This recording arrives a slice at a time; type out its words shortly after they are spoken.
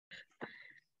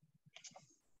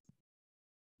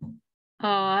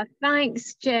Oh,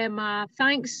 thanks, Gemma.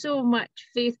 Thanks so much,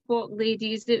 Faith Walk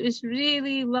ladies. It was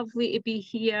really lovely to be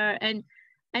here. And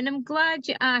I'm glad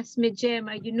you asked me,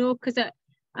 Gemma, you know, because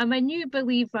I'm a new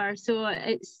believer. So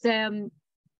it's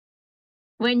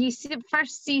when you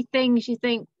first see things, you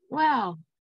think, wow,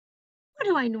 what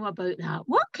do I know about that?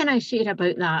 What can I share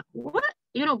about that? What,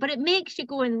 you know, but it makes you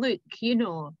go and look, you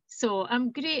know. So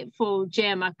I'm grateful,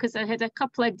 Gemma, because I had a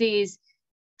couple of days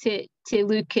to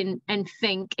look and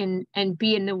think and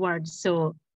be in the Word.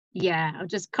 So yeah, I'll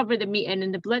just cover the meeting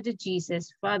in the blood of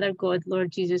Jesus. Father God,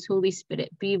 Lord Jesus, Holy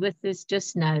Spirit, be with us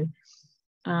just now.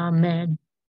 Amen.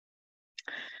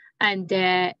 And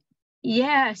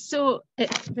yeah, so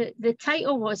the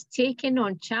title was Taking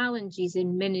on Challenges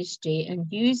in Ministry and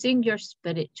Using Your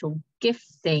Spiritual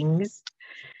Giftings.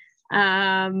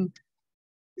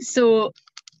 So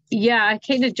yeah, I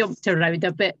kind of jumped around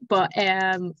a bit, but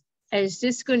I was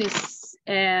just going to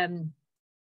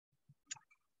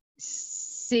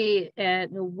say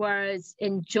the words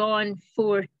in John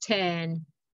 4:10.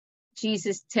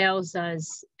 Jesus tells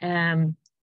us,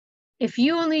 if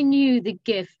you only knew the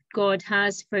gift God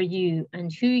has for you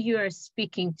and who you are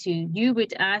speaking to, you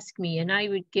would ask me and I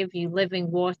would give you living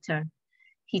water.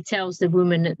 He tells the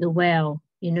woman at the well,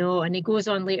 you know, and he goes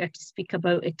on later to speak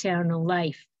about eternal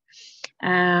life.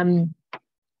 And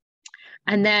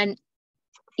then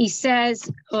he says,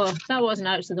 oh, that wasn't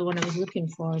actually the one I was looking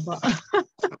for, but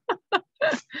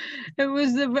it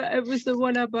was the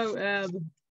one about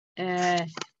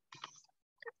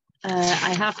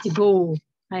I have to go.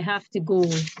 I have to go.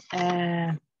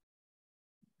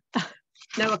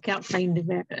 Now I can't find the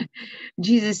verse.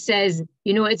 Jesus says,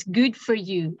 you know, it's good for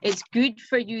you. It's good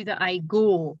for you that I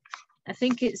go. I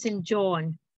think it's in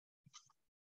John.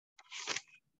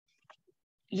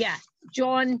 Yeah,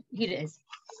 John, here it is.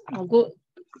 I'll go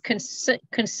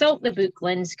consult the book,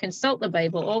 Lynn, consult the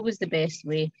Bible, always the best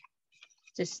way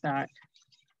to start.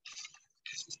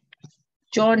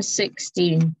 John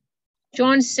 16.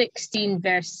 John 16,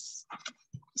 verse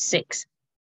 6.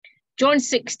 John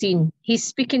 16, he's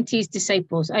speaking to his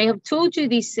disciples. I have told you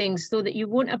these things so that you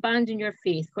won't abandon your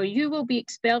faith, for you will be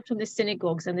expelled from the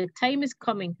synagogues, and the time is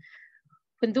coming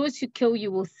when those who kill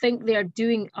you will think they are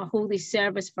doing a holy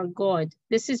service for God.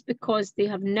 This is because they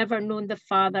have never known the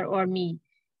Father or me.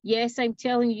 Yes, I'm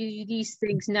telling you these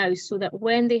things now so that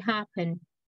when they happen,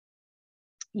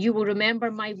 you will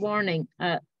remember my warning.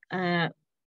 That's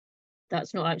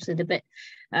not actually the bit,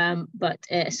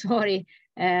 sorry.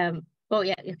 Oh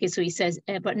yeah, okay, so he says,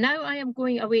 but now I am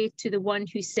going away to the one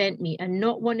who sent me, and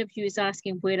not one of you is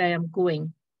asking where I am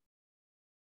going.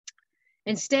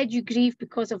 Instead, you grieve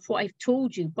because of what I've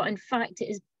told you, but in fact, it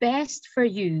is best for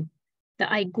you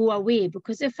that I go away,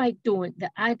 because if I don't,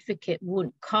 the advocate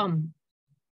won't come.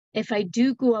 If I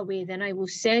do go away, then I will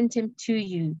send him to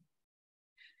you.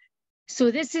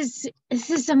 So this is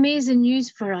amazing news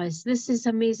for us. This is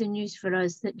amazing news for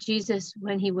us that Jesus,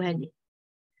 when he went,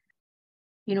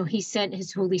 you know, he sent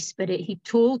his Holy Spirit. He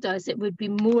told us it would be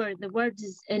more. The word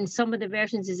is in some of the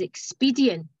versions is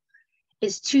expedient.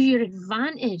 It's to your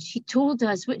advantage. He told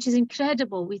us, which is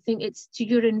incredible. We think it's to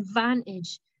your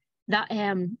advantage that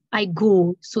I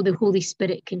go so the Holy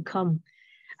Spirit can come.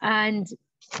 And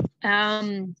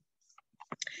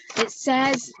it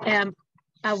says,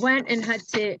 I went and had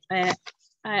to,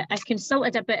 I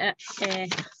consulted a bit at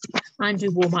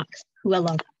Andrew Womack, who I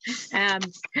love.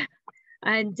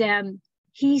 And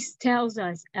he tells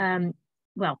us,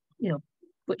 well, you know,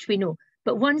 which we know,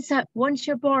 but once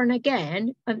you're born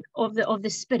again of the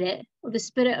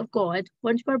Spirit of God,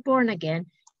 once we're born again,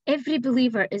 every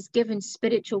believer is given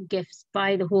spiritual gifts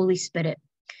by the Holy Spirit.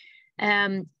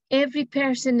 Every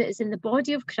person that is in the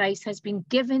body of Christ has been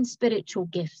given spiritual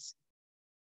gifts.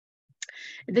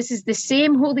 This is the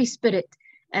same Holy Spirit.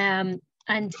 And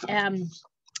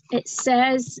it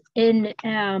says in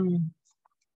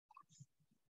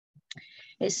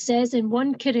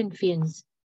 1 Corinthians,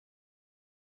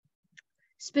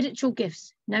 spiritual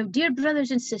gifts. Now, dear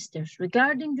brothers and sisters,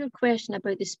 regarding your question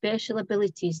about the special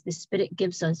abilities the Spirit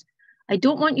gives us, I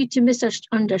don't want you to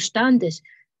misunderstand this.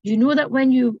 You know that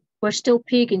when you were still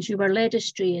pagans, you were led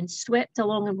astray and swept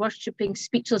along in worshipping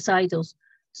speechless idols.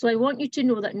 So I want you to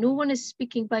know that no one is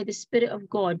speaking by the Spirit of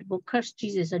God will curse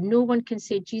Jesus, and no one can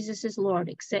say Jesus is Lord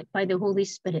except by the Holy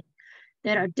Spirit.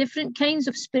 There are different kinds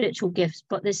of spiritual gifts,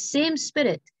 but the same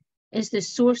Spirit is the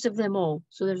source of them all.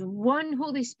 So there's one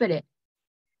Holy Spirit,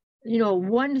 you know,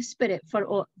 one Spirit for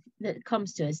all that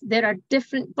comes to us. There are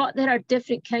different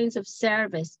kinds of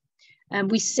service. And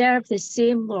we serve the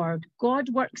same Lord. God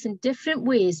works in different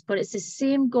ways, but it's the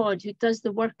same God who does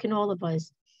the work in all of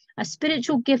us. A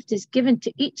spiritual gift is given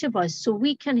to each of us so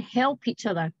we can help each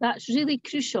other. That's really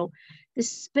crucial. The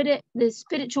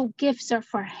spiritual gifts are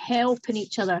for helping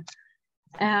each other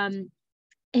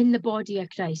in the body of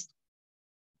Christ.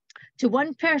 To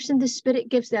one person, the Spirit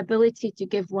gives the ability to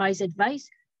give wise advice.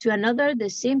 To another, the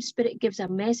same Spirit gives a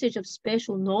message of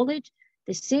special knowledge.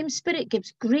 The same Spirit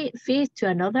gives great faith to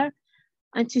another.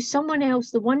 And to someone else,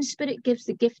 the one Spirit gives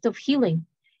the gift of healing.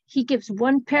 He gives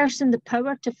one person the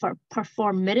power to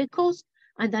perform miracles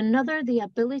and another the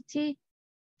ability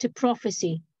to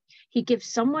prophecy. He gives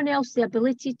someone else the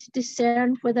ability to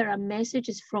discern whether a message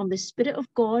is from the Spirit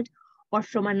of God or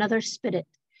from another spirit.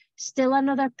 Still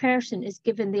another person is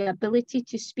given the ability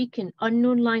to speak in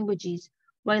unknown languages,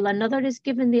 while another is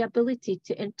given the ability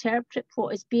to interpret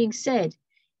what is being said.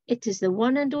 It is the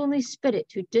one and only Spirit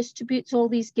who distributes all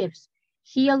these gifts.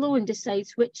 He alone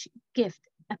decides which gift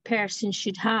a person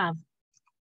should have.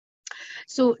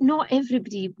 So not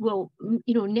everybody will, we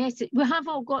have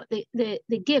all got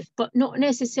the gift, but not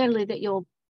necessarily that you'll,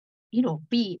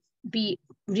 be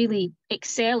really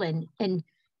excelling in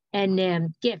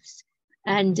gifts.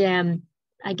 And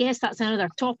I guess that's another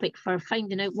topic for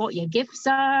finding out what your gifts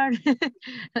are.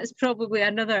 That's probably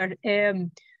another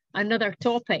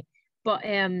topic. But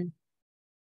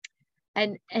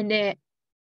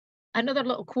another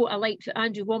little quote I like,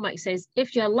 Andrew Womack says,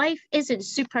 "If your life isn't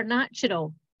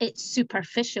supernatural, it's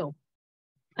superficial."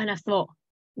 And I thought,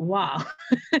 wow,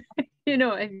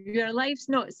 if your life's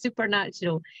not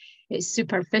supernatural, it's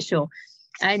superficial.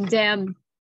 And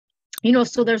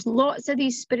so there's lots of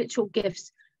these spiritual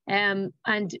gifts, and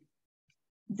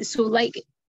so like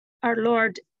our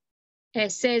Lord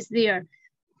says there,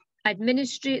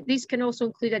 these can also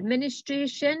include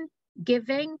administration,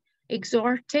 giving,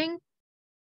 exhorting,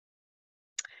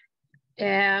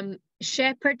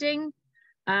 shepherding,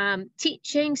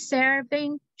 teaching,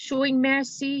 serving, showing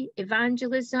mercy,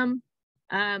 evangelism,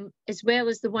 as well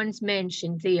as the ones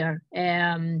mentioned there,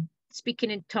 speaking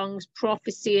in tongues,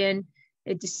 prophesying,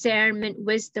 discernment,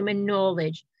 wisdom, and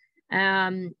knowledge.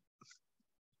 And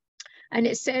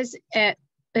it says that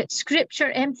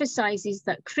Scripture emphasizes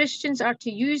that Christians are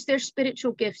to use their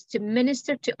spiritual gifts to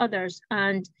minister to others,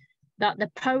 and that the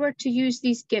power to use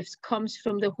these gifts comes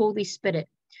from the Holy Spirit.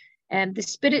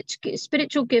 The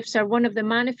spiritual gifts are one of the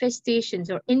manifestations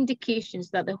or indications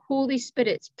that the Holy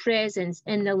Spirit's presence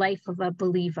in the life of a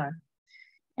believer.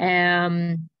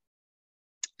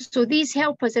 So these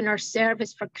help us in our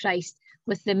service for Christ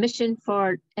with the mission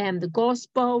for the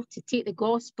gospel, to take the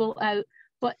gospel out.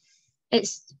 But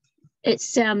it's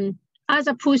as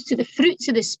opposed to the fruits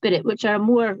of the Spirit, which are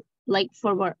more like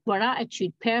for our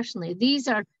attitude personally. These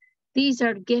are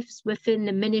gifts within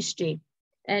the ministry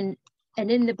and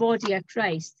in the body of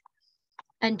Christ.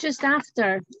 And just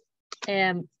after,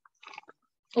 that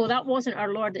wasn't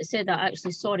our Lord that said that,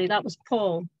 actually, sorry, that was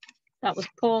Paul. That was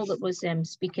Paul that was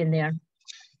speaking there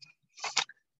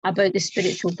about the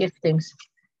spiritual giftings.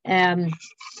 I've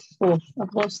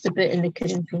lost the bit in the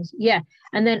Corinthians. Yeah,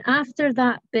 and then after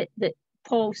that bit that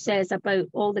Paul says about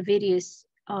all the various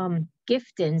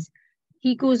giftings,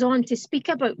 he goes on to speak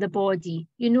about the body,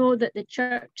 that the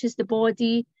church is the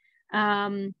body,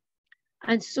 and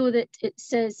so that it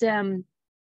says the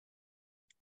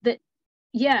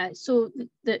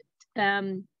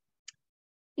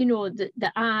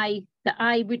eye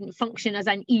wouldn't function as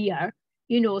an ear,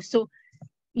 so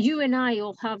you and I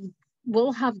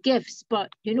will have gifts,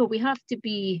 but we have to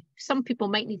be, some people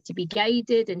might need to be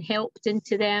guided and helped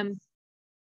into them.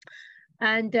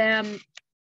 And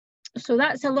so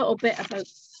that's a little bit about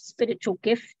spiritual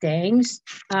giftings.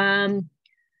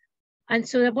 And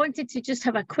so I wanted to just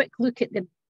have a quick look at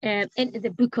into the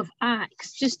book of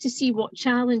Acts, just to see what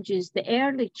challenges the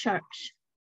early church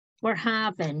were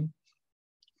having.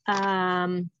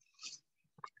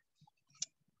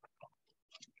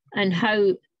 And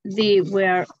how they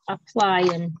were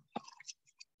applying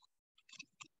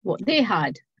what they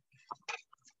had.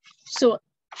 So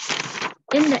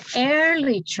in the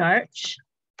early church,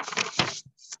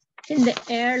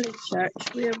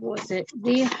 where was it?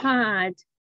 They had,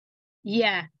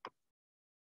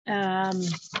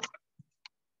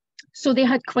 so they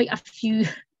had quite a few,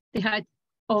 they had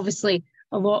obviously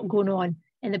a lot going on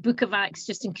in the book of Acts,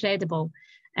 just incredible.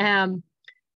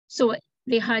 So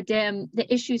they had the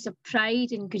issues of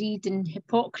pride and greed and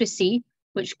hypocrisy,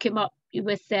 which came up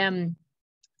with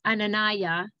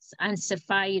Ananias and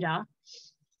Sapphira,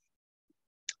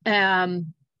 trying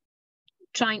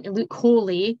to look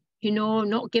holy,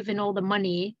 not giving all the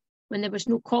money when there was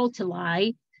no call to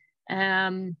lie.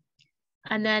 And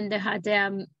then they had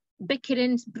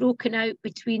bickerings broken out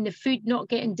between the food not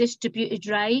getting distributed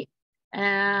right,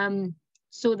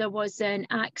 So there was in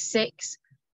Acts 6,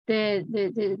 there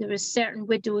were certain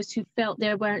widows who felt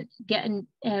they weren't getting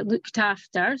looked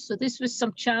after. So this was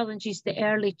some challenges the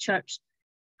early church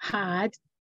had.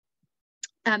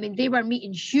 I mean, they were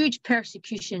meeting huge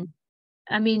persecution.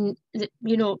 I mean,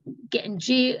 you know, getting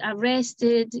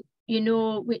arrested. You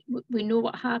know, we know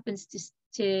what happens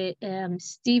to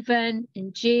Stephen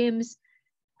and James.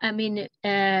 I mean,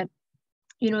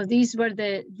 you know, these were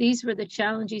the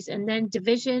challenges, and then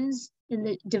divisions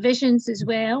as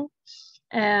well.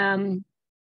 Paul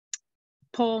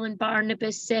and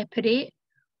Barnabas separate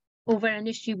over an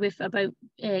issue with about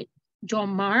John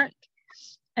Mark,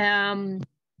 and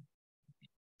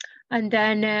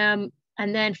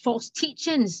then false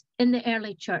teachings in the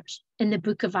early church in the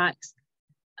book of Acts.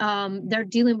 They're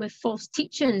dealing with false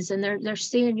teachings, and they're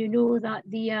saying, you know, that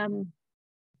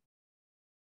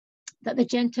the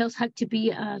Gentiles had to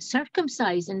be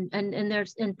circumcised,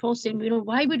 and Paul saying, you know,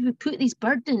 why would we put these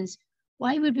burdens?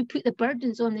 Why would we put the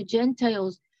burdens on the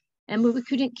Gentiles, and we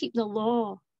couldn't keep the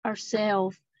law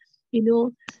ourselves, you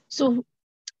know? So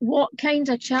what kinds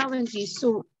of challenges?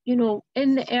 So, you know,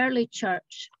 in the early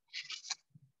church,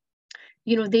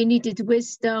 you know, they needed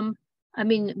wisdom. I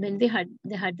mean, they had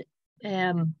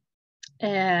yeah,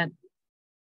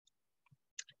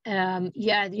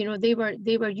 you know, they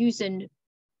were using,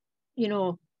 you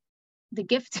know, the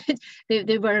gifted,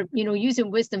 they were, you know,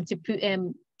 using wisdom to put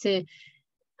to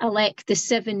elect the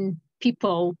 7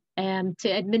 people to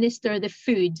administer the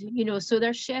food, you know. So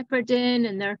they're shepherding,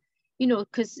 and they're, you know,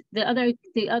 because the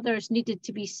others needed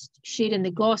to be sharing the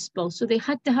gospel, so they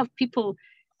had to have people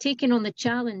taking on the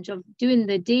challenge of doing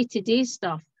the day-to-day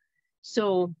stuff.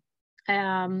 So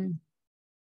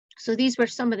so these were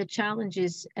some of the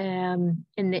challenges in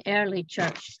the early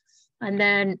church. And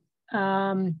then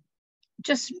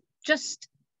just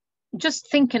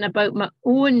thinking about my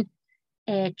own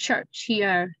church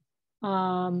here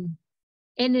in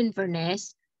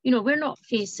Inverness, you know, we're not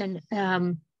facing,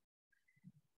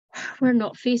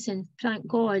 thank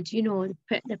God, you know,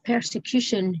 the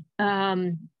persecution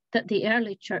that the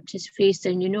early church is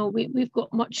facing. You know, we've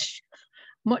got much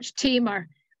tamer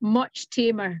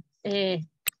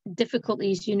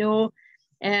difficulties, you know,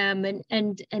 and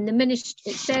the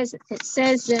ministry, it says that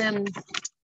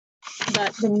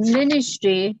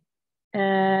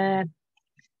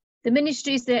the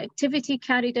ministry is the activity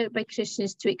carried out by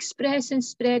Christians to express and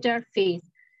spread our faith,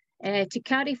 to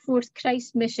carry forth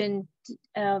Christ's mission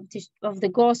of the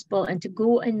gospel, and to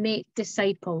go and make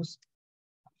disciples.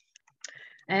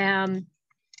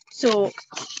 So,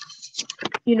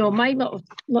 you know, my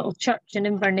little church in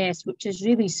Inverness, which is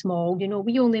really small, you know,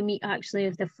 we only meet actually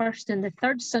the first and the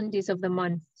third Sundays of the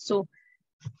month. So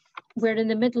we're in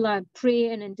the middle of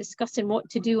praying and discussing what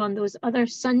to do on those other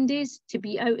Sundays, to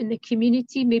be out in the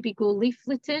community, maybe go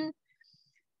leafleting,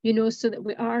 you know, so that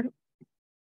we are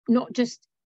not just,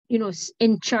 you know,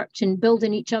 in church and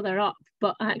building each other up,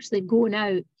 but actually going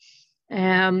out.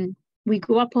 We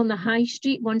go up on the high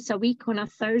street once a week on a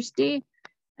Thursday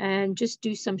and just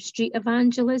do some street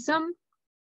evangelism.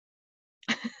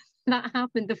 That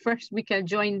happened the first week I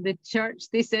joined the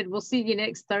church. They said, we'll see you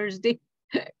next Thursday.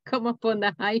 Come up on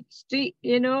the high street,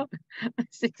 you know. I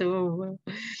said, oh, well.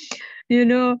 You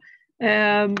know,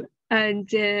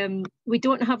 we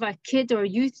don't have a kid or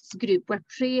youth group. We're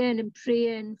praying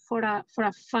for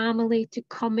a family to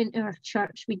come into our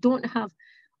church. We don't have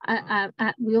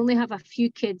we only have a few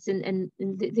kids, and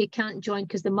they can't join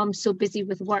because the mum's so busy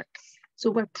with work. So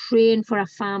we're praying for a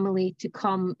family to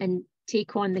come and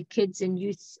take on the kids and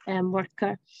youth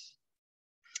worker.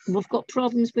 We've got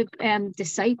problems with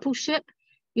discipleship.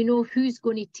 You know, who's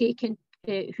going to take in,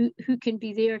 who can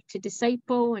be there to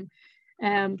disciple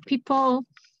and people.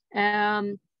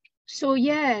 So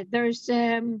yeah, there's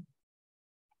a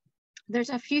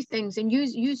few things, and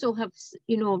you will have,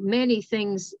 you know, many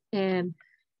things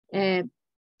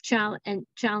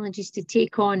challenges to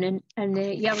take on, and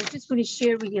yeah, I was just going to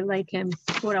share with you, like,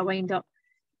 before I wind up.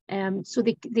 So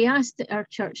they asked our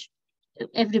church,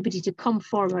 everybody, to come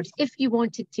forward if you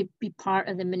wanted to be part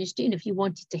of the ministry, and if you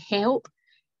wanted to help,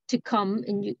 to come.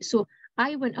 And so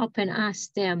I went up and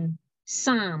asked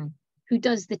Sam, who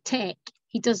does the tech.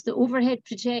 He does the overhead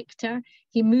projector.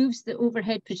 He moves the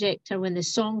overhead projector when the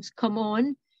songs come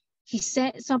on. He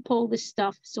sets up all the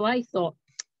stuff. So I thought,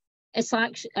 it's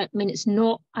actually, I mean, it's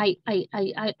not, I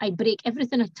break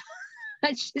everything I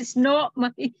touch. It's not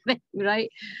my thing, right?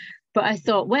 But I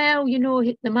thought, well, you know,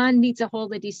 the man needs a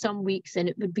holiday some weeks, and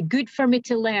it would be good for me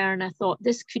to learn. I thought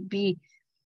this could be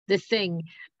the thing.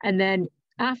 And then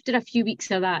after a few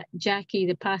weeks of that, Jackie,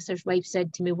 the pastor's wife,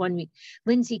 said to me one week,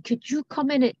 Lyndsey, could you come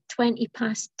in at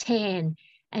 10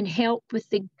 and help with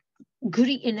the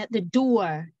greeting at the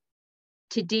door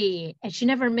today, and she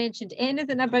never mentioned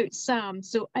anything about Sam.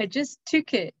 So I just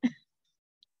took it.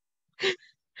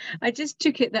 I just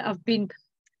took it that I've been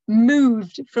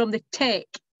moved from the tech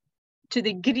to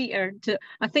the greeter. To,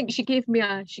 I think she gave me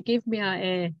a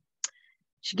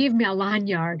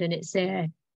lanyard, and it's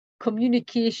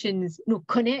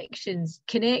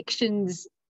connections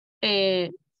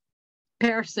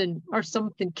person or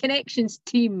something, connections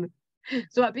team.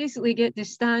 So I basically get to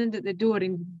stand at the door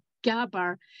and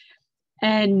gabber,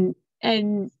 and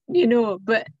you know,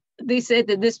 but they said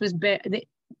that this was better.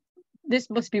 This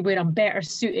must be where I'm better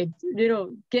suited, you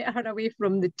know, get her away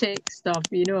from the tech stuff,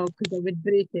 you know, because I would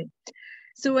break it.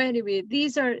 So anyway,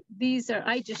 these are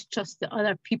I just trust the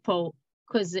other people,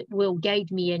 because it will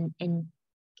guide me in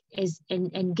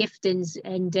giftings.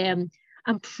 And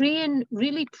I'm praying,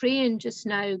 really praying just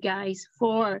now, guys,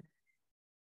 for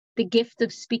the gift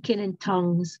of speaking in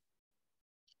tongues.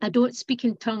 I don't speak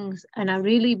in tongues, and I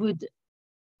really would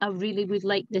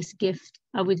like this gift.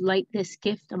 I would like this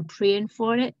gift. I'm praying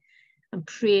for it. I'm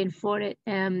praying for it,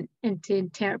 and to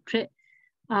interpret.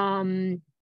 And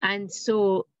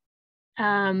so,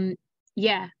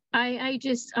 yeah,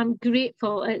 I'm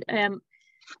grateful.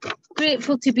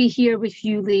 Grateful to be here with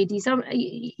you, ladies.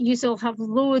 You all have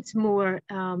loads more,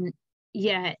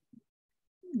 yeah,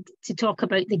 to talk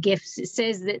about the gifts. It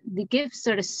says that the gifts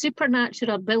are a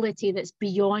supernatural ability that's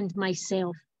beyond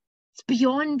myself. It's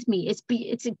beyond me.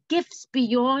 It's a gifts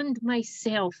beyond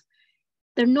myself.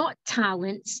 They're not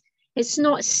talents. It's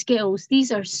not skills.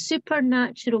 These are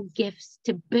supernatural gifts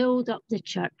to build up the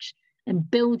church and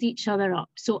build each other up.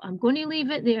 So I'm going to leave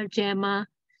it there, Gemma.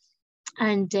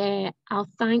 And I'll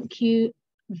thank you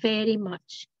very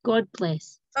much. God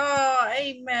bless. Oh,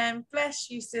 amen. Bless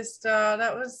you, sister.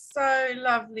 That was so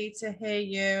lovely to hear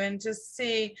you and just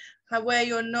see where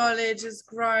your knowledge has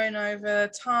grown over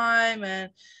time and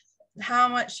how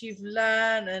much you've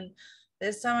learned. And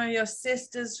there's some of your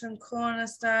sisters from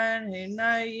Cornerstone who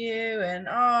know you, and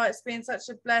it's been such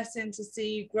a blessing to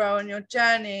see you grow on your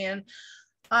journey. And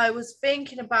I was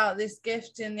thinking about this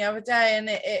gifting the other day, and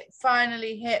it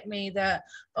finally hit me that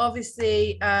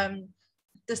obviously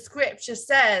the scripture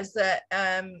says that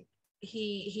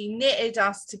he knitted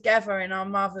us together in our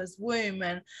mother's womb,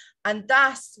 and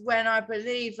that's when I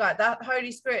believe, like, that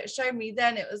Holy Spirit showed me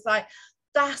then, it was like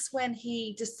that's when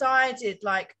he decided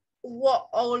like what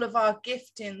all of our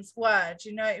giftings were. Do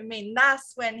you know what I mean?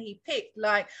 That's when he picked,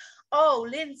 like, oh,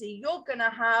 Lyndsey, you're gonna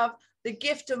have the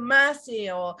gift of mercy,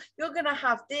 or you're gonna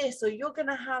have this, or you're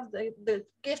gonna have the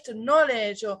gift of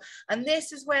knowledge, and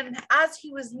this is when, as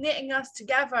he was knitting us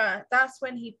together, that's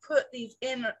when he put these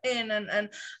in and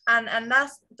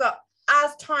that's. But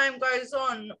as time goes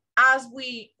on, as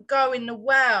we go in the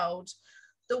world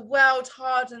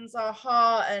hardens our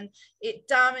heart, and it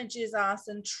damages us,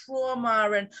 and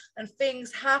trauma and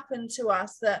things happen to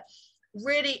us that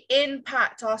really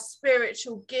impact our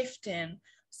spiritual gifting.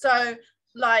 So,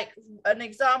 like an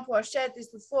example, I've shared this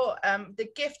before, the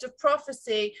gift of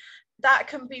prophecy, that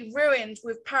can be ruined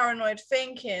with paranoid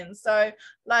thinking. So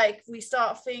like we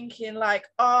start thinking like,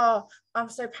 oh, I'm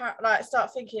so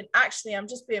start thinking, actually I'm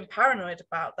just being paranoid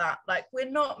about that. Like, we're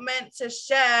not meant to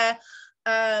share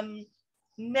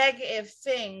negative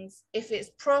things if it's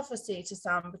prophecy to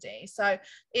somebody. So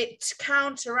it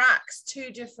counteracts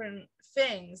two different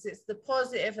things. It's the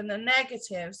positive and the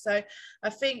negative. So I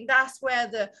think that's where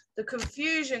the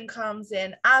confusion comes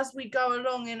in. As we go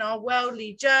along in our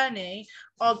worldly journey,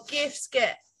 our gifts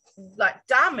get like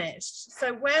damaged.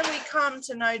 So when we come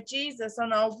to know Jesus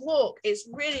on our walk, it's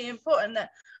really important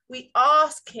that we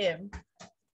ask him,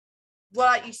 well,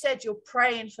 like you said, you're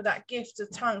praying for that gift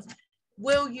of tongues.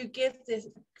 Will you give this,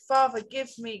 Father,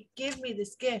 give me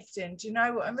this gifting? Do you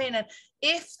know what I mean? And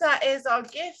if that is our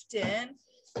gifting,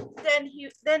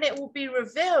 then it will be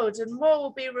revealed, and more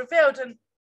will be revealed. And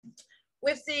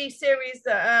with the series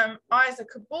that Isaac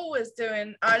Kabul is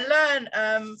doing, I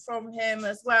learned from him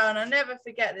as well, and I never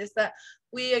forget this, that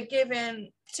we are given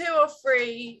 2 or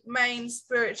 3 main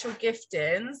spiritual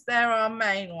giftings. They're our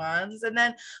main ones, and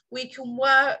then we can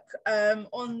work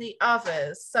on the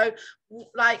others. So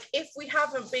like if we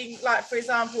haven't been, like for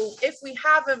example, if we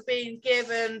haven't been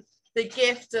given the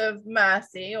gift of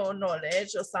mercy or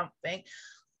knowledge or something,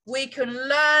 we can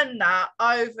learn that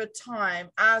over time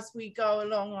as we go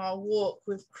along our walk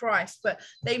with Christ, but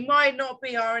they might not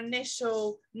be our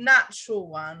initial natural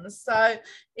ones. So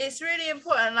it's really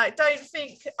important. Like, don't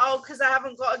think, oh, because I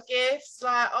haven't got a gift,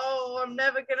 like, oh, I'm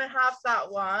never going to have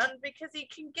that one, because he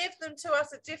can give them to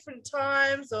us at different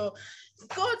times. Or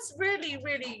God's really,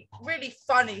 really, really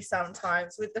funny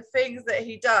sometimes with the things that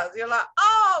he does. You're like,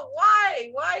 oh, why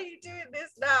are you doing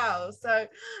this now? So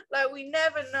like, we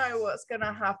never know what's going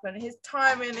to happen. His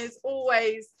timing is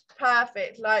always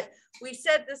perfect. Like, we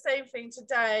said the same thing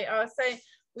today.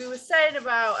 We were saying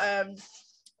about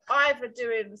Ivor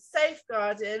doing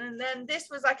safeguarding, and then this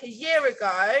was like a year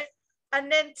ago,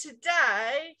 and then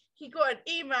today he got an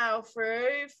email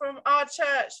through from our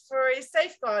church for his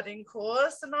safeguarding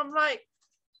course, and I'm like,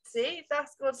 see,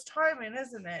 that's God's timing,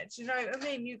 isn't it? Do you know what I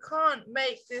mean? You can't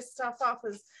make this stuff up.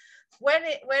 As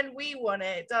when we want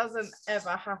it, it doesn't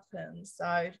ever happen. So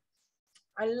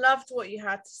I loved what you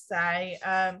had to say.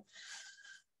 I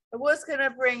was going to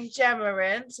bring Gemma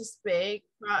in to speak,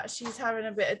 but she's having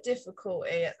a bit of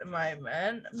difficulty at the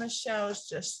moment. Michelle's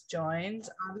just joined.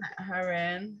 I'll let her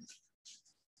in.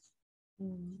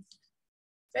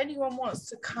 If anyone wants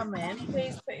to come in,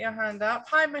 please put your hand up.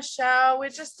 Hi, Michelle. We're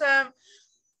just on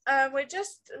a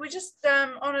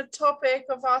topic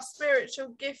of our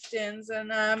spiritual giftings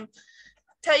and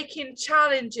taking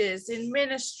challenges in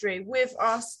ministry with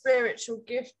our spiritual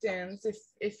giftings.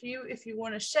 If you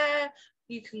want to share,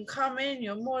 you can come in.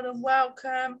 You're more than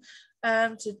welcome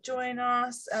to join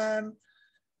us.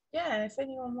 Yeah, if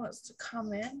anyone wants to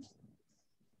come in.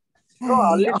 Oh,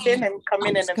 I'll listen and come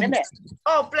in a minute.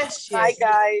 Oh, bless you. Hi,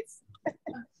 guys.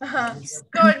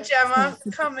 Go on, Gemma,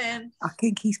 come in. I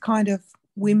think he's kind of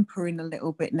whimpering a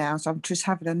little bit now, so I'm just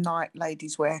having a night,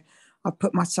 ladies, where I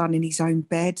put my son in his own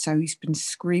bed, so he's been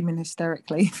screaming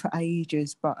hysterically for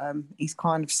ages, but he's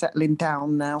kind of settling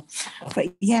down now.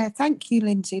 But yeah, thank you,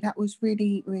 Lyndsey. That was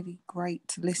really, really great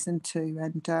to listen to,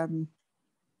 and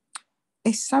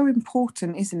it's so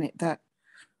important, isn't it, that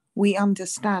we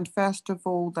understand, first of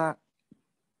all, that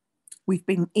we've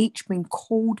each been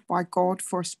called by God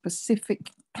for a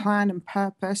specific plan and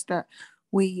purpose, that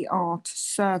we are to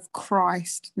serve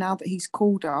Christ. Now that he's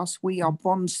called us, we are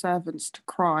bond servants to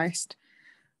Christ.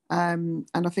 And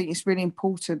I think it's really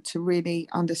important to really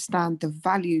understand the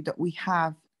value that we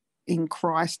have in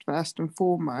Christ first and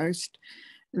foremost.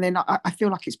 And then I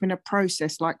feel like it's been a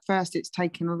process. Like, first, it's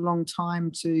taken a long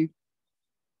time to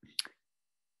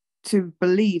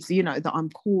believe, that I'm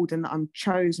called and that I'm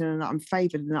chosen and that I'm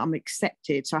favored and that I'm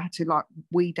accepted. So I had to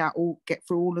get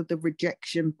through all of the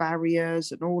rejection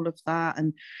barriers and all of that.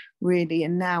 And really,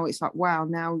 and now it's like, wow,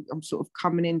 now I'm sort of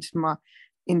coming into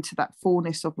that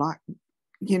fullness of, like,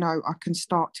 I can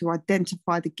start to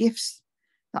identify the gifts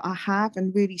that I have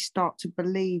and really start to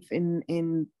believe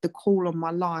in the call on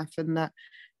my life, and that,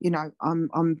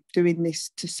 I'm doing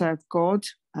this to serve God.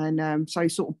 And so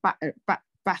sort of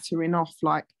battering off,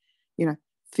 like,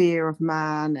 fear of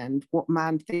man and what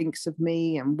man thinks of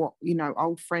me and what,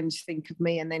 old friends think of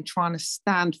me, and then trying to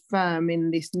stand firm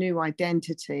in this new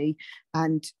identity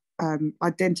and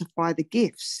identify the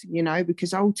gifts,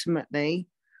 because ultimately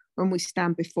when we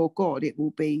stand before God, it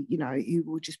will be, he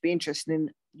will just be interested in,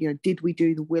 did we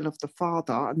do the will of the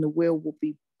Father? And the will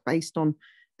be based on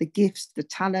the gifts, the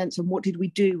talents, and what did we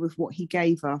do with what he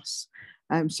gave us?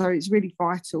 So it's really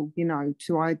vital,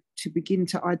 to begin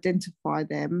to identify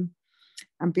them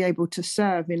and be able to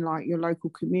serve in, like, your local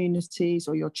communities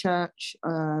or your church,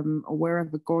 or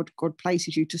wherever God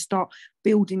places you, to start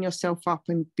building yourself up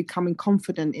and becoming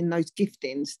confident in those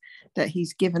giftings that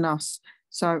he's given us.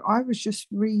 So I was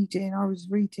reading,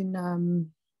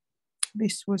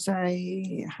 this was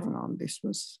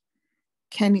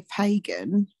Kenneth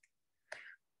Hagin.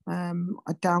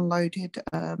 I downloaded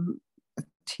a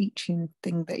teaching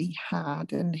thing that he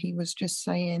had, and he was just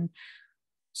saying,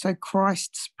 so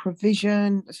Christ's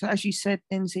provision, so as you said,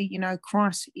 Lyndsey,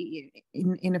 Christ,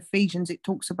 in Ephesians, it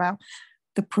talks about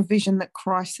the provision that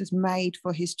Christ has made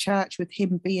for his church, with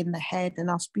him being the head and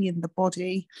us being the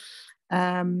body,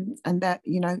 and that,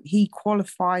 he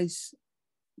qualifies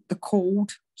the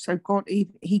called. So God,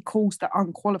 he calls the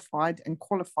unqualified and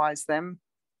qualifies them.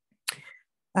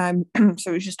 So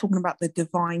it's just talking about the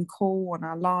divine call on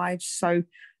our lives. So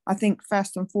I think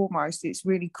first and foremost, it's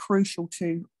really crucial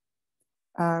to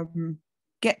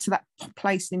get to that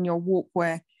place in your walk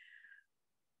where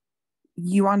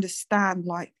you understand,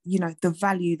 like, the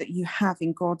value that you have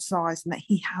in God's eyes, and that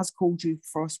he has called you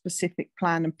for a specific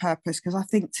plan and purpose. Because I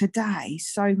think today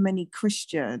so many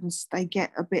Christians, they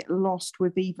get a bit lost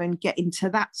with even getting to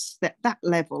that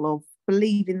level of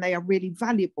believing they are really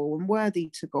valuable and worthy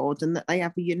to God, and that they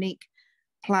have a unique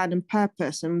plan and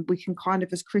purpose, and we can kind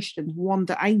of, as Christians,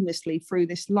 wander aimlessly through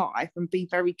this life and be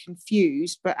very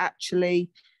confused. But actually,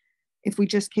 if we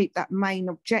just keep that main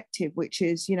objective, which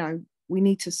is, you know, we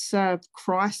need to serve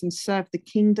Christ and serve the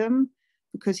kingdom,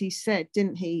 because he said,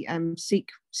 didn't he, seek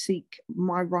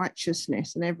my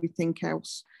righteousness and everything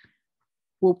else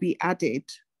will be added.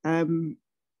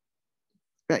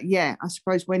 But yeah, I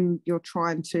suppose when you're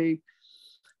trying to,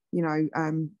 you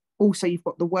know, also you've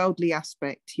got the worldly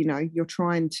aspect, you know, you're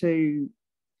trying to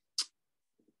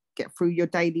get through your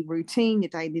daily routine, your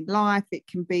daily life. It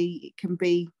can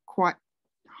be quite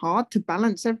hard to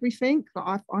balance everything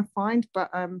that I find.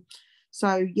 But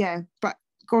so yeah, but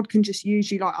God can just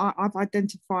use you. Like I've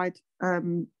identified,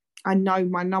 I know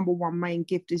my number one main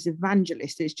gift is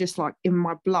evangelist. It's just like in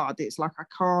my blood. It's like I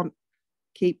can't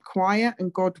keep quiet,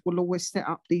 and God will always set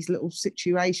up these little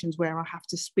situations where I have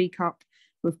to speak up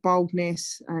with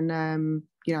boldness and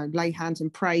you know, lay hands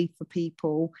and pray for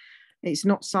people. It's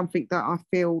not something that I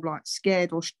feel like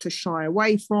scared or to shy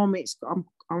away from. It's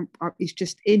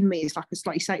just in me. It's like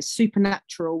you say, it's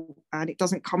supernatural, and it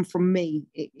doesn't come from me.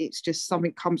 It's just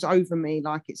something comes over me,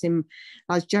 like it's in,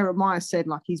 as Jeremiah said,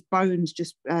 like his bones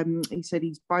just he said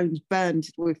his bones burned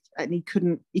with, and he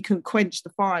couldn't quench the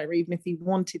fire even if he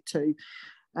wanted to.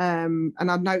 And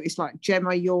I've noticed, like,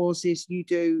 Gemma, yours is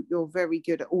you're very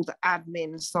good at all the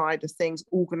admin side of things,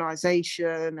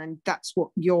 organization, and that's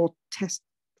what your test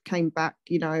came back,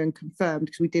 you know, and confirmed,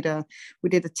 because we did a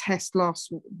test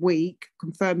last week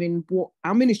confirming what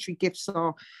our ministry gifts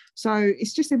are. So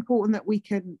it's just important that we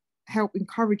can help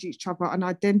encourage each other and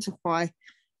identify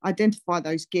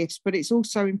those gifts. But it's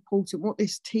also important, what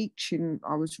this teaching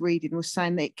I was reading was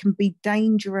saying, that it can be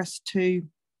dangerous to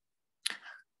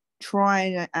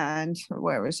try and,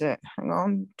 where is it? Hang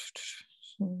on.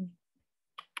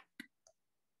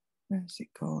 Where's it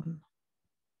gone?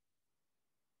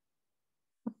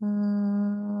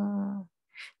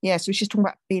 Yeah, so it's just talking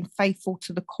about being faithful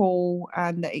to the call,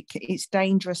 and that it's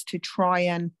dangerous to try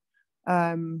and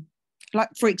like,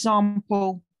 for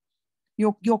example,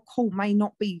 your call may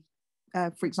not be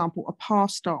for example, a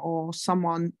pastor or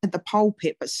someone at the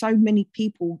pulpit, but so many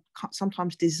people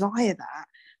sometimes desire that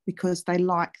because they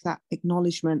like that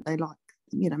acknowledgement, they like,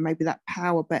 you know, maybe that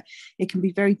power. But it can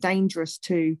be very dangerous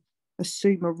to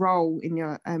assume a role in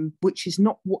your which is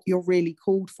not what you're really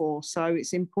called for. So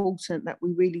it's important that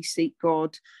we really seek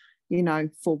God, you know,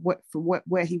 for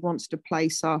where he wants to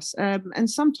place us. And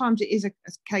sometimes it is a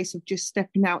case of just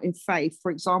stepping out in faith.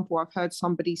 For example, I've heard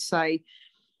somebody say,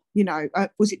 you know,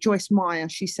 was it Joyce Meyer?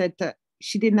 She said that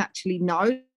she didn't actually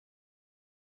know.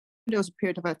 There was a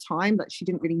period of her time that she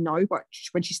didn't really know, but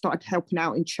when she started helping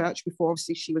out in church, before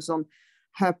obviously she was on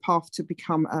her path to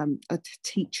become a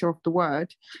teacher of the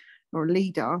word or a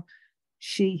leader,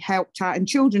 she helped out in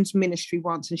children's ministry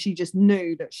once, and she just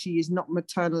knew that she is not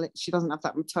maternal. She doesn't have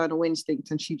that maternal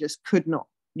instinct, and she just could not,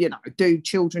 you know, do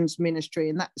children's ministry.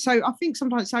 And that, so I think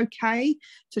sometimes it's okay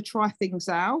to try things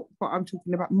out, but I'm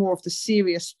talking about more of the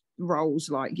serious roles,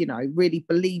 like, you know, really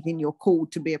believing you're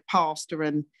called to be a pastor,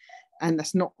 and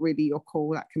that's not really your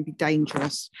call. That can be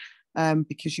dangerous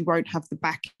because you won't have the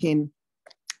backing,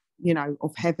 you know,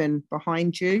 of heaven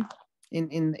behind you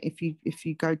in if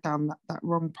you go down that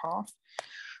wrong path.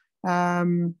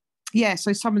 Yeah,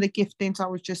 so some of the giftings I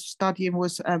was just studying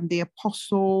was the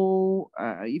apostle.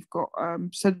 You've got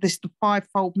so this the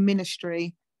fivefold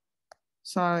ministry.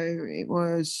 So it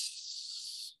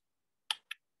was,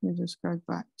 let me just go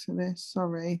back to this.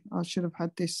 Sorry, I should have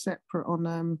had this separate on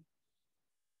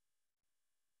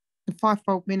the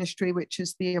fivefold ministry, which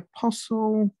is the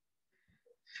apostle.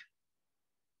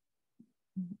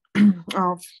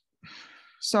 Oh,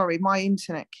 sorry, my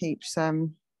internet keeps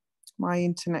going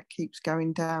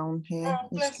down here.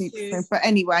 Oh, but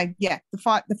anyway, yeah, the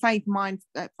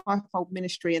fivefold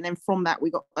ministry, and then from that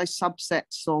we got those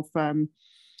subsets of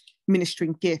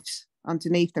ministering gifts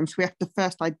underneath them. So we have to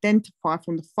first identify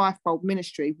from the fivefold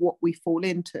ministry what we fall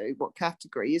into, what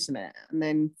category, isn't it? And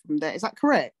then from there, is that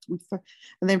correct?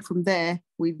 And then from there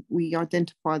we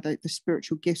identify the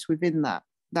spiritual gifts within that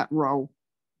role.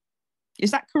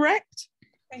 Is that correct?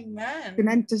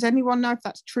 Amen. Does anyone know if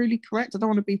that's truly correct? I don't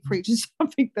want to be preaching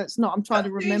something that's not. I'm trying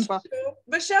to remember. Sure.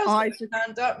 Michelle's got her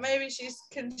hand up. Maybe she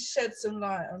can shed some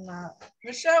light on that.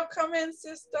 Michelle, come in,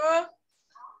 sister.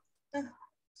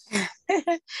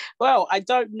 Well, I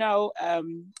don't know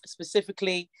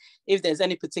specifically if there's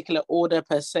any particular order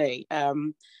per se. But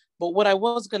what I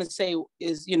was going to say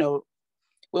is, you know,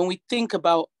 when we think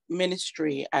about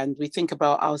ministry and we think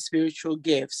about our spiritual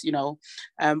gifts, you know,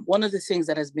 one of the things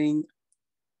that has been,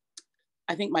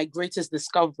 I think, my greatest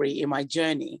discovery in my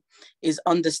journey is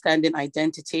understanding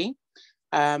identity.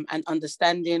 and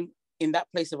understanding in that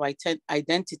place of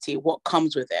identity what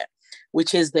comes with it,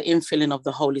 which is the infilling of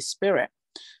the Holy Spirit.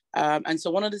 And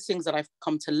so one of the things that I've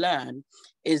come to learn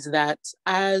is that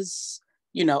as,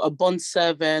 you know, a bond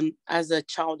servant, as a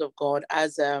child of God,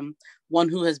 as one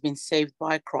who has been saved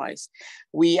by Christ,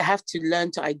 we have to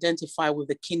learn to identify with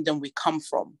the kingdom we come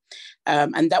from.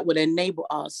 And that will enable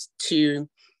us to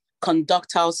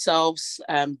conduct ourselves,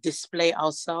 display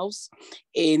ourselves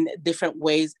in different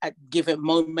ways at given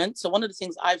moments. So one of the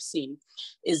things I've seen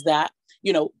is that,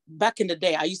 you know, back in the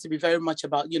day, I used to be very much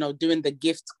about, you know, doing the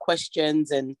gift questions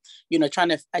and, you know, trying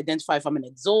to identify if I'm an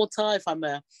exhorter, if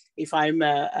I'm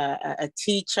a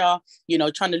teacher, you know,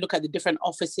 trying to look at the different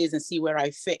offices and see where I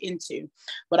fit into.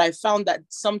 But I found that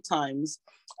sometimes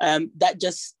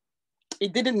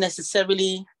it didn't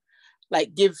necessarily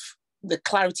like give the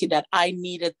clarity that I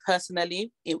needed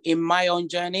personally in my own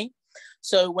journey.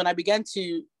 So when I began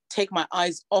to take my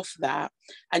eyes off that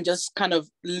and just kind of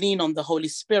lean on the Holy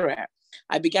Spirit,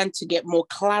 I began to get more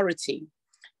clarity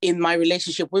in my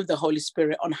relationship with the Holy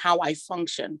Spirit on how I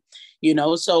function, you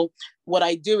know. So what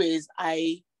I do is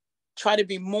I try to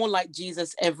be more like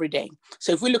Jesus every day.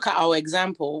 So if we look at our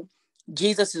example,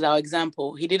 Jesus is our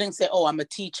example. He didn't say, oh, I'm a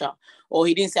teacher, or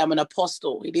he didn't say I'm an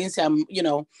apostle. He didn't say I'm, you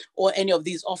know, or any of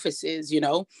these offices, you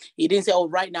know. He didn't say, oh,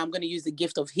 right now I'm going to use the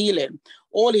gift of healing.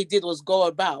 All he did was go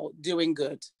about doing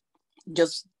good,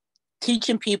 just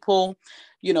teaching people,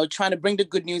 you know, trying to bring the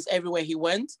good news everywhere he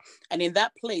went. And in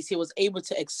that place, he was able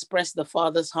to express the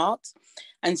Father's heart.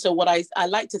 And so what I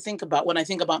like to think about when I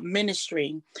think about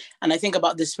ministry and I think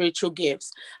about the spiritual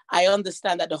gifts, I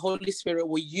understand that the Holy Spirit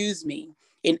will use me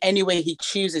in any way he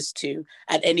chooses to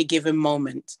at any given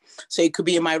moment. So it could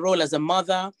be in my role as a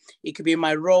mother, it could be in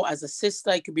my role as a sister,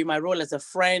 it could be my role as a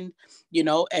friend, you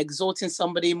know, exhorting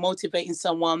somebody, motivating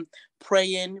someone,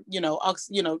 praying, you know,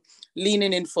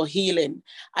 leaning in for healing.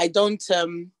 I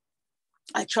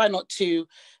try not to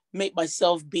make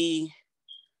myself be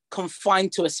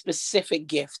confined to a specific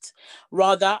gift.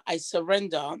 Rather, I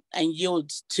surrender and yield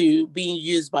to being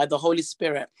used by the Holy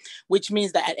Spirit, which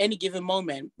means that at any given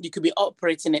moment, you could be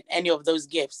operating in any of those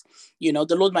gifts. You know,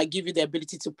 the Lord might give you the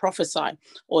ability to prophesy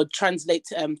or translate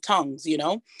tongues, you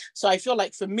know. So I feel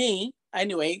like for me,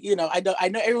 anyway, you know, I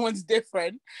know everyone's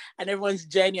different and everyone's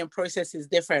journey and process is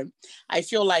different. I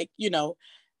feel like, you know,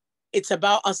 it's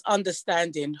about us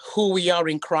understanding who we are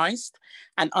in Christ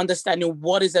and understanding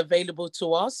what is available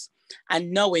to us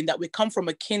and knowing that we come from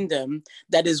a kingdom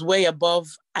that is way above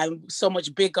and so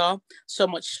much bigger, so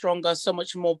much stronger, so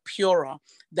much more purer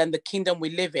than the kingdom we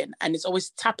live in. And it's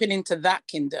always tapping into that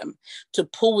kingdom to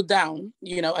pull down,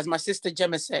 you know, as my sister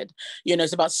Gemma said, you know,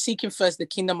 it's about seeking first the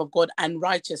kingdom of God and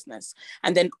righteousness,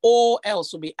 and then all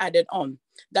else will be added on.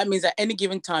 That means at any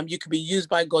given time, you could be used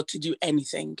by God to do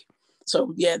anything.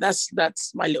 So yeah, that's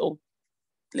my little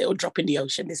drop in the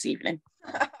ocean this evening.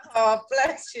 Oh,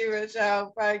 bless you,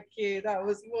 Michelle. Thank you. That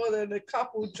was more than a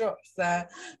couple drops there.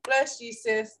 Bless you,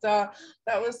 sister.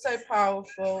 That was so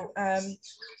powerful.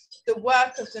 The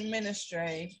work of the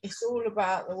ministry, it's all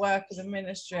about the work of the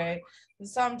ministry. And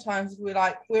sometimes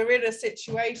we're in a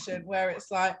situation where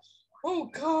it's like, oh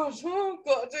God, oh, I've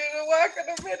got to do the work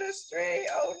of the ministry.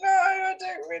 Oh no, I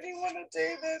don't really want to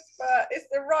do this, but it's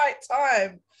the right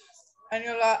time. And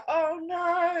you're like, oh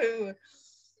no.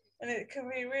 And it can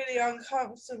be really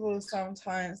uncomfortable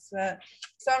sometimes. But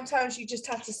sometimes you just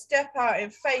have to step out in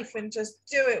faith and just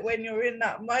do it when you're in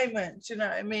that moment. Do you know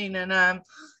what I mean? And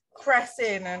press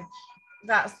in. And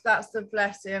that's the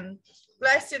blessing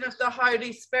of the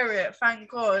Holy Spirit.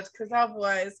 Thank God, because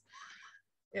otherwise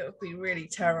it would be really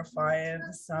terrifying.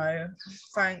 So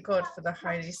thank God for the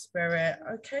Holy Spirit.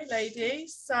 Okay,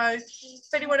 ladies. So if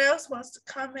anyone else wants to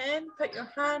come in, put your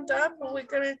hand up, or we're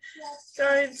going to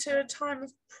go into a time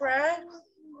of prayer.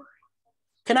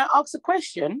 Can I ask a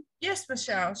question? Yes,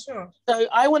 Michelle, sure. So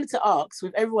I wanted to ask,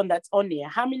 with everyone that's on here,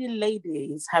 how many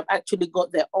ladies have actually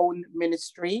got their own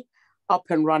ministry up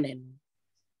and running?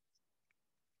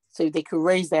 So they could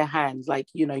raise their hands, like,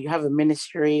 you know, you have a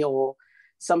ministry or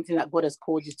something that God has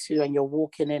called you to and you're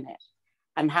walking in it.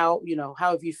 And how, you know,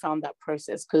 how have you found that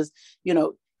process? Because, you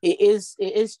know, it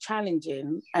is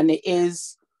challenging and it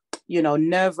is, you know,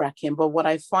 nerve-wracking. But what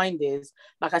I find is,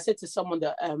 like I said to someone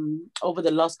that over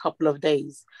the last couple of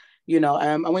days, you know,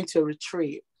 I went to a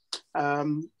retreat, a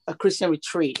Christian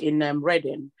retreat in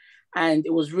Reading, and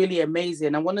it was really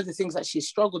amazing. And one of the things that she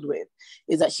struggled with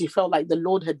is that she felt like the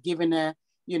Lord had given her,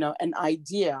 you know, an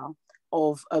idea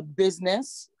of a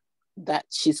business that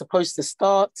she's supposed to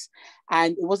start,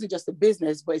 and it wasn't just a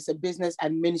business, but it's a business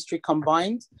and ministry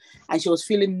combined, and she was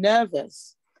feeling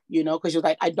nervous you know, because she was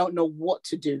like, I don't know what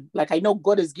to do. Like, I know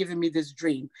God has given me this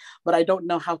dream, but I don't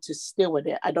know how to stay with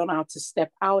it. I don't know how to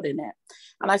step out in it.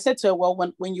 And I said to her, well,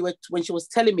 when she was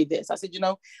telling me this, I said, you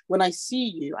know, when I see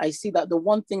you, I see that the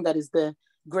one thing that is the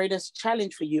greatest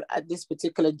challenge for you at this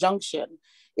particular junction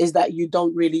is that you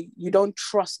don't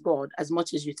trust God as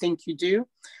much as you think you do.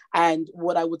 And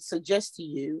what I would suggest to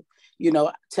you, you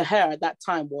know, to her at that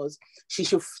time was she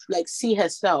should like see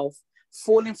herself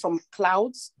falling from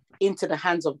clouds into the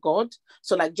hands of God.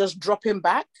 So like just dropping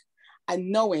back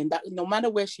and knowing that no matter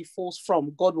where she falls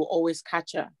from, God will always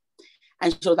catch her.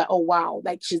 And she was like, oh, wow,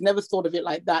 like she's never thought of it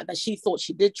like that she thought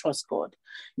she did trust God,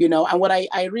 you know. And what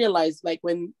I realized, like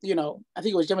when, you know, I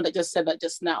think it was Gemma that just said that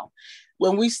just now,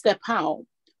 when we step out,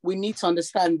 we need to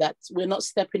understand that we're not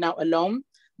stepping out alone.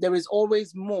 There is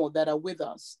always more that are with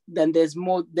us there's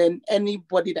more than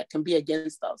anybody that can be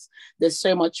against us. There's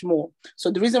so much more.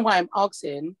 So the reason why I'm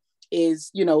asking is,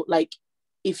 you know, like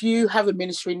if you have a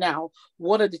ministry now,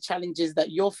 what are the challenges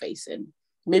that you're facing?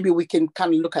 Maybe we can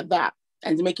kind of look at that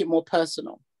and make it more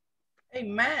personal.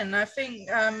 Amen. I think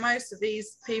most of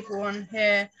these people on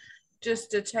here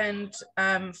just attend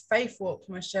Faith Walk,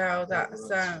 Michelle. That's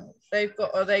they've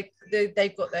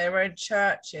got their own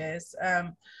churches.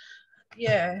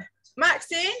 Yeah.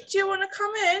 Maxine, do you want to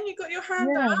come in? You got your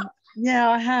hand up? Yeah,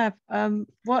 I have.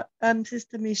 What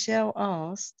Sister Michelle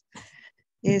asked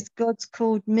is God's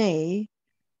called me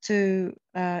to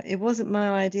it wasn't my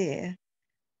idea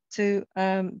to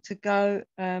go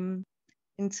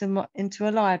into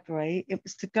a library. It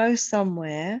was to go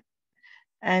somewhere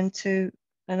and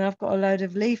I've got a load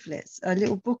of leaflets,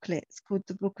 little booklets called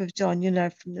the Book of John, you know,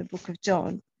 from the Book of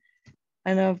John,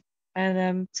 and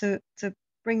to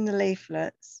bring the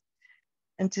leaflets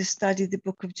and to study the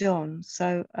Book of John.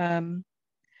 So I'll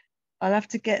have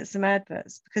to get some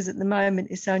adverts because at the moment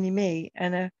it's only me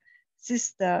and a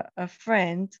sister, a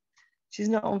friend. She's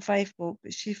not on Facebook,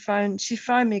 but she phoned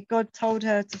me. God told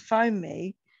her to phone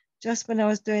me just when I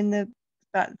was doing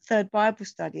that third Bible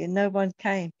study and no one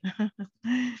came.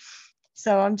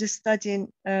 So I'm just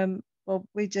studying. Well,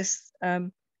 we're just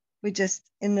in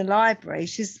the library.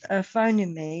 She's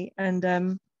phoning me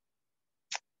and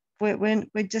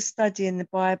we're just studying the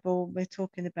Bible. We're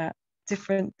talking about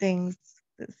different things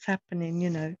that's happening,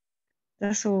 you know.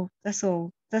 That's all.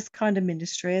 That's kind of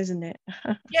ministry, isn't it?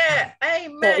 Yeah,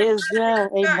 amen. That is, yeah,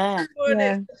 That's amen. what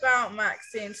it's about,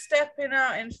 Maxine. Stepping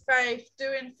out in faith,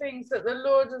 doing things that the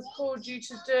Lord has called you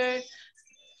to do.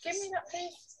 Give me that,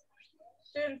 please.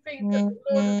 Doing things that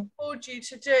the Lord has called you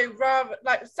to do. Rather,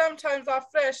 like sometimes our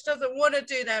flesh doesn't want to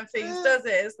do them things, does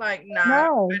it? It's like, no, I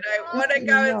don't want to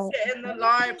go and sit in the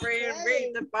library and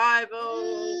read the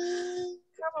Bible.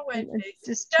 Come away,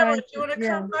 please. Gemma, do you want to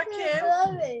come back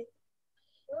in?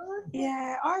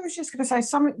 Yeah, I was just going to say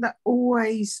something that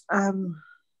always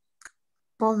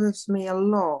bothers me a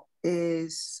lot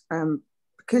is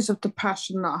because of the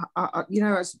passion that I, you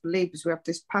know, as believers, we have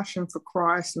this passion for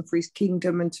Christ and for his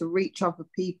kingdom and to reach other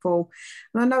people.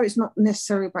 And I know it's not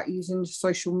necessarily about using the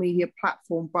social media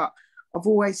platform, but I've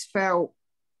always felt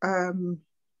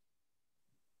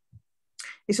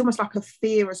it's almost like a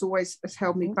fear has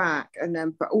held me back. And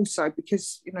then, but also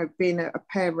because, you know, being a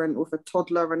parent with a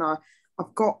toddler and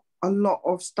I've got a lot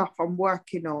of stuff I'm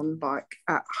working on, like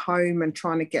at home and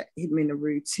trying to get him in a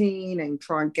routine and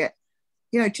try and get,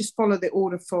 you know, just follow the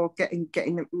order for getting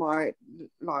my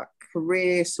like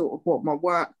career, sort of what my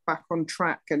work back on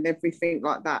track and everything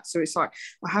like that. So it's like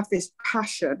I have this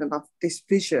passion and I've this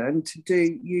vision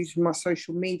to use my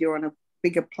social media on a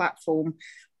bigger platform,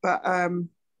 but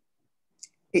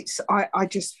I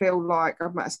just feel like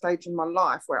I'm at a stage in my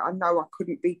life where I know I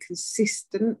couldn't be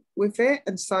consistent with it.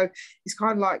 And so it's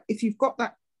kind of like, if you've got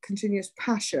that continuous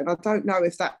passion, I don't know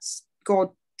if that's God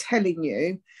telling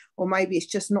you, or maybe it's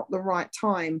just not the right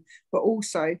time. But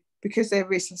also because I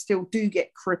still do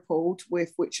get crippled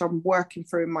with, which I'm working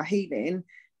through in my healing,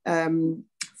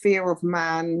 fear of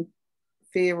man,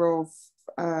 fear of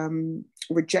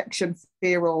rejection,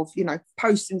 fear of, you know,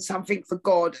 posting something for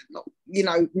God,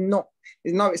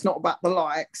 it's not about the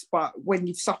likes, but when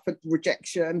you've suffered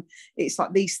rejection, it's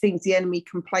like these things, the enemy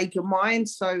can plague your mind.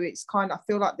 So it's kind of, I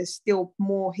feel like there's still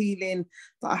more healing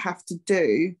that I have to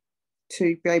do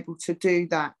to be able to do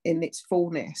that in its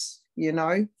fullness, you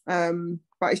know.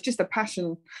 But it's just a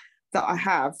passion that I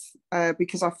have,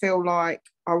 because I feel like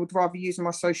I would rather use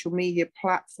my social media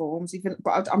platforms,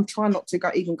 but I'm trying not to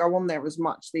go on there as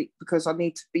much because I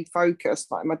need to be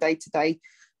focused, like my day-to-day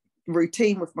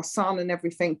routine with my son and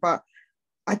everything. But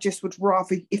I just would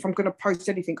rather, if I'm going to post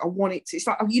anything, I want it to, it's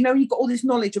like, you know, you've got all this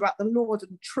knowledge about the Lord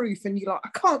and truth and you're like, I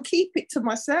can't keep it to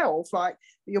myself. Like,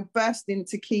 you're bursting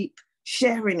to keep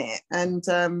sharing it. And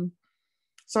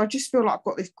so I just feel like I've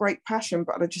got this great passion,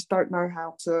 but I just don't know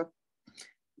how to,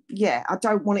 I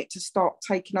don't want it to start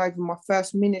taking over my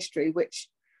first ministry, which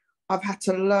I've had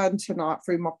to learn tonight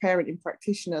through my parenting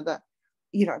practitioner, that,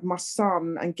 you know, my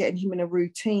son, and getting him in a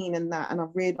routine and that. And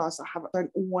I've realised I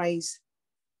don't always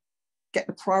get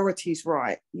the priorities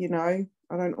right, you know.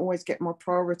 I don't always get my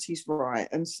priorities right.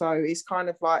 And so it's kind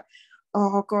of like,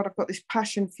 oh God, I've got this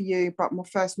passion for you, but my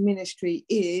first ministry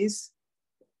is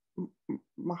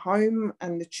my home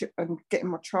and and getting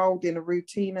my child in a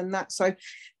routine and that. So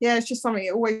yeah, it's just something,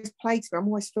 it always plagues me. I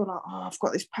always feel like, oh, I've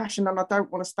got this passion and I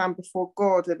don't want to stand before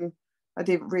God, and I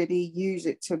didn't really use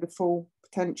it to the full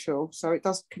potential. So it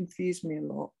does confuse me a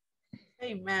lot.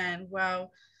 Amen.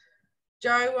 Well,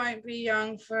 Joe won't be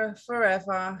young for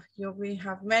forever. You'll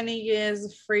have many years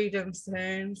of freedom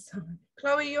soon. So,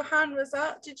 Chloe, your hand was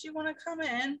up. Did you want to come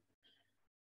in?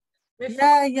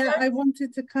 Yeah, I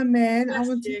wanted to come in. I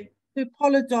wanted to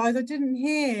apologise. I didn't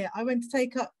hear. I went to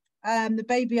take up the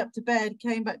baby up to bed,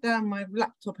 came back down, my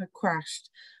laptop had crashed.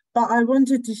 But I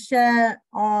wanted to share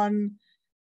on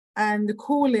the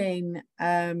calling,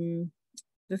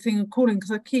 the thing of calling,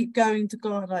 because I keep going to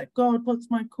God, like, God,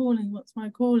 what's my calling? What's my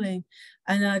calling?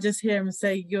 And I just hear him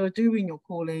say, you're doing your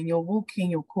calling, you're walking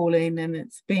your calling. And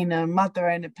it's being a mother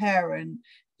and a parent,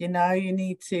 you know, you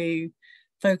need to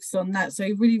focus on that. So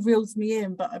he really reels me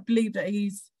in, but I believe that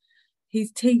he's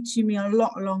teaching me a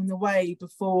lot along the way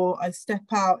before I step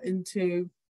out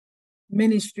into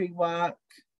ministry work.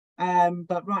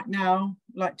 But right now,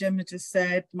 like Gemma just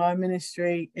said, my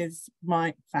ministry is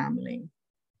my family.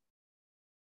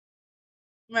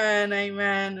 Man,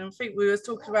 amen. I think we was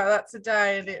talking about that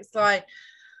today, and it's like,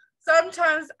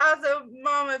 sometimes as a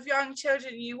mom of young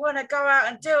children, you want to go out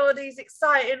and do all these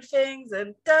exciting things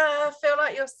and feel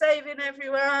like you're saving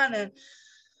everyone. And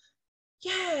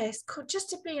yeah, it's cool just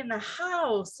to be in the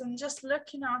house and just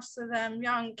looking after them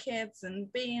young kids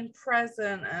and being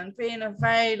present and being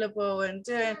available and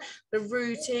doing the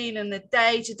routine and the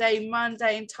day-to-day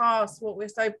mundane tasks, what we're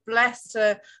so blessed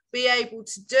to be able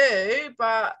to do.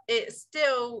 But it's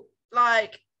still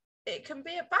like, it can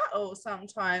be a battle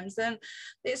sometimes, and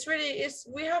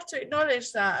we have to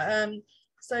acknowledge that.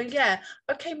 So yeah,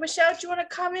 okay, Michelle, do you want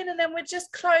to come in and then we'll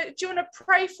just close? Do you want to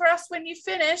pray for us when you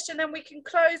finished, and then we can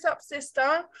close up,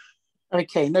 sister?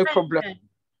 Okay, no problem.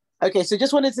 Okay, so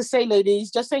just wanted to say, ladies,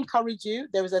 just to encourage you,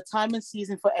 there is a time and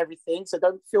season for everything, so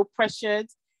don't feel pressured.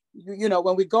 You know,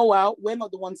 when we go out, we're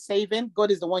not the one saving. God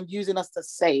is the one using us to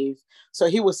save. So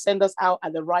he will send us out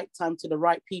at the right time to the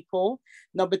right people.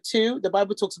 Number two, the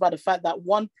Bible talks about the fact that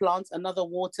one plants, another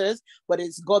waters, but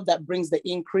it's God that brings the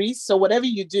increase. So whatever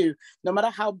you do, no matter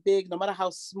how big, no matter how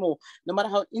small, no matter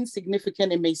how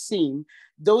insignificant it may seem,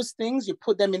 those things, you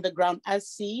put them in the ground as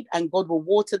seed, and God will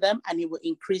water them and he will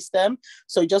increase them.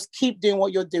 So just keep doing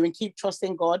what you're doing. Keep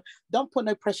trusting God. Don't put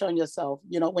no pressure on yourself.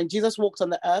 You know, when Jesus walked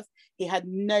on the earth, he had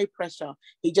no pressure.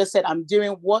 He just said, I'm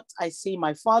doing what I see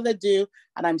my Father do,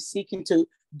 and I'm seeking to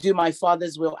do my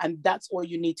Father's will. And that's all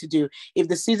you need to do. If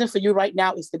the season for you right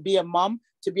now is to be a mom,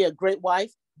 to be a great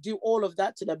wife, do all of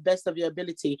that to the best of your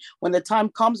ability. When the time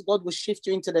comes, God will shift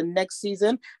you into the next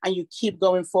season and you keep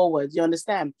going forward. You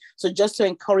understand? So just to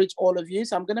encourage all of you.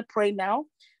 So I'm going to pray now.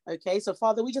 Okay, so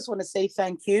Father, we just want to say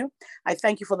thank you. I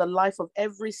thank you for the life of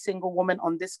every single woman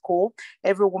on this call,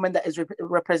 every woman that is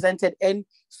represented in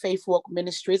Faith Walk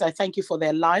Ministries. I thank you for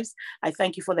their lives. I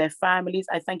thank you for their families.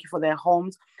 I thank you for their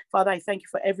homes. Father, I thank you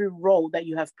for every role that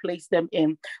you have placed them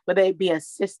in, whether it be as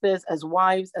sisters, as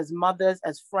wives, as mothers,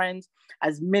 as friends,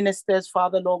 as ministers,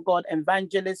 Father, Lord God,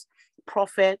 evangelists,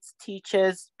 prophets,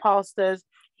 teachers, pastors,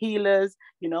 healers,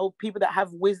 you know, people that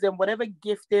have wisdom, whatever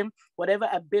gifting, whatever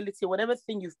ability, whatever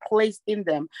thing you've placed in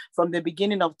them from the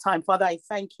beginning of time. Father, I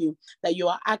thank you that you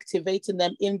are activating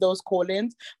them in those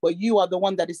callings, but you are the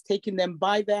one that is taking them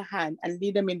by their hand and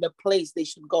lead them in the place they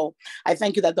should go. I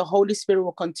thank you that the Holy Spirit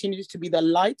will continue to be the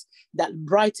light that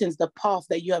brightens the path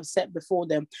that you have set before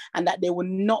them, and that they will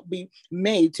not be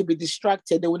made to be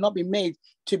distracted. They will not be made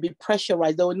to be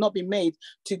pressurized. They will not be made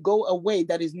to go a way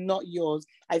that is not yours.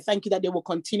 I thank you that they will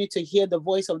continue to hear the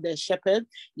voice of their shepherd,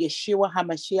 Yeshua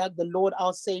HaMashiach, the Lord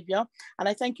our Savior. And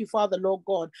I thank you, Father, Lord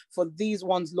God, for these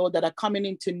ones, Lord, that are coming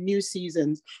into new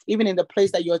seasons, even in the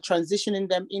place that you're transitioning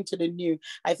them into the new.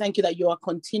 I thank you that you are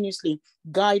continuously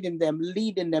guiding them,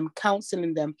 leading them,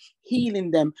 counseling them,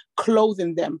 healing them,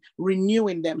 clothing them,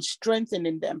 renewing them,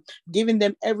 strengthening them, giving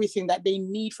them everything that they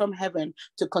need from heaven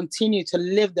to continue to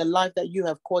live the life that you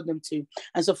have called them to.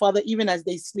 And so, Father, even as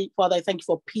they sleep, Father, I thank you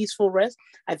for peaceful rest.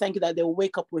 I thank you that they'll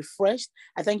wake up refreshed.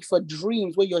 I thank you for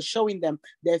dreams where you're showing them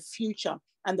their future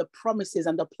and the promises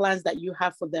and the plans that you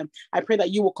have for them. I pray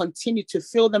that you will continue to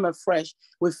fill them afresh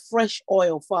with fresh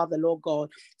oil, Father, Lord God,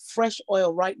 fresh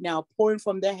oil right now, pouring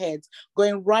from their heads,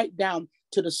 going right down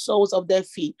to the soles of their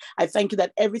feet. I thank you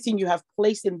that everything you have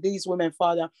placed in these women,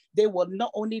 Father, they will not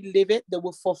only live it, they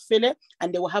will fulfill it,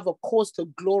 and they will have a cause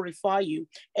to glorify you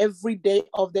every day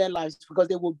of their lives, because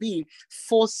they will be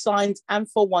for signs and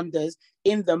for wonders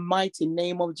in the mighty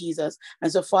name of Jesus.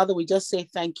 And so, Father, we just say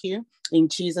thank you. In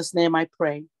Jesus' name I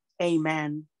pray.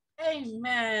 Amen.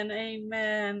 Amen,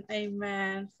 amen,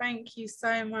 amen. Thank you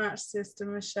so much, Sister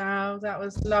Michelle. That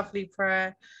was lovely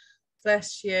prayer.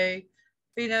 Bless you.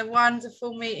 Been a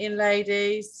wonderful meeting,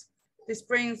 ladies. This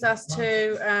brings us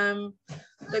to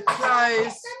the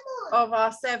close of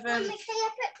our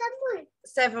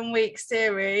 7-week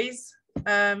series.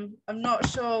 I'm not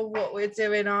sure what we're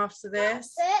doing after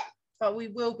this, but we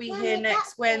will be here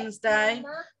next Wednesday.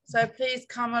 So please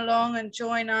come along and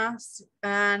join us.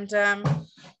 And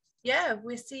yeah,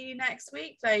 we'll see you next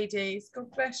week, ladies.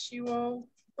 God bless you all.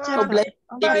 Bye. God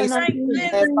bless you.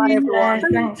 Bye. Bye, everyone.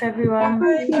 Thanks, everyone.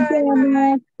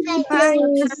 Thanks,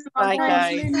 Bye,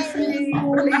 guys. Lyndsey,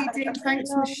 for leading.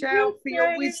 Thanks, Michelle, for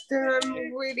your wisdom.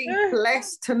 Really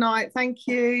blessed tonight. Thank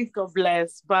you. God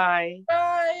bless. Bye.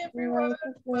 Bye, everyone.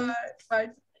 Bye. Bye.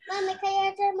 Mama, can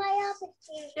I do my other?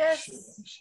 Yes.